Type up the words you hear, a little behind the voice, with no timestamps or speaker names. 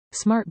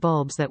Smart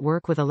bulbs that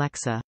work with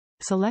Alexa.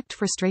 Select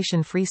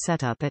frustration-free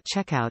setup at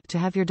checkout to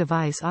have your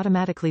device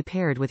automatically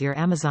paired with your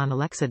Amazon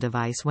Alexa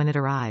device when it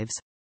arrives.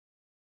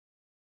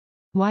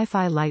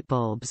 Wi-Fi light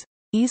bulbs.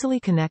 Easily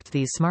connect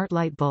these smart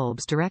light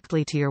bulbs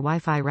directly to your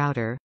Wi-Fi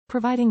router,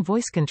 providing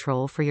voice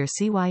control for your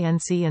Cync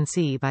and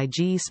C by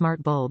GE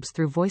smart bulbs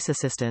through voice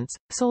assistants,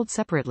 sold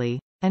separately,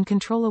 and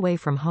control away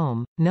from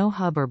home, no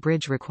hub or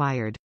bridge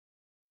required.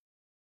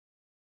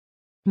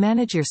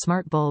 Manage your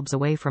smart bulbs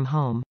away from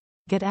home.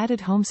 Get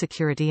added home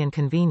security and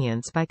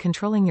convenience by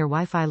controlling your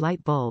Wi-Fi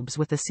light bulbs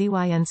with the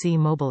Cync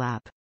mobile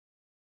app.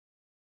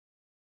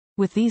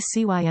 With these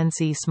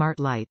Cync smart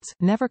lights,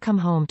 never come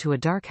home to a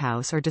dark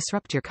house or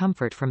disrupt your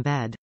comfort from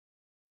bed.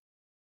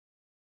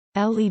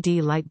 LED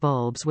light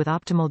bulbs with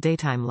optimal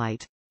daytime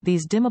light.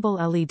 These dimmable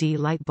LED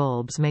light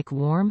bulbs make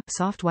warm,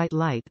 soft white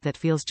light that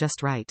feels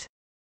just right.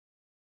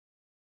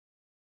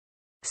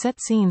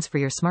 Set scenes for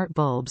your smart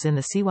bulbs in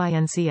the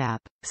Cync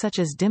app, such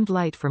as dimmed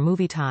light for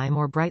movie time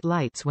or bright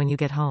lights when you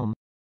get home.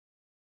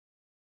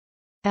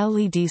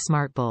 LED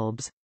smart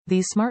bulbs.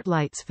 These smart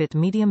lights fit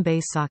medium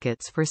base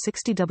sockets for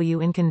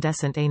 60W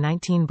incandescent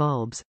A19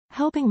 bulbs,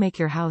 helping make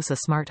your house a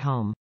smart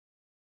home.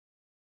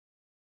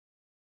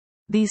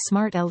 These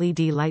smart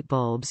LED light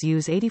bulbs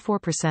use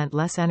 84%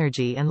 less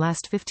energy and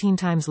last 15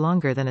 times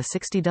longer than a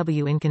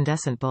 60W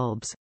incandescent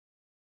bulbs.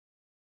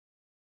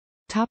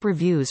 Top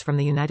reviews from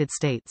the United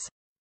States.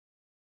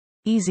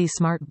 Easy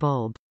smart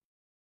bulb.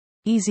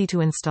 Easy to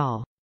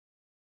install.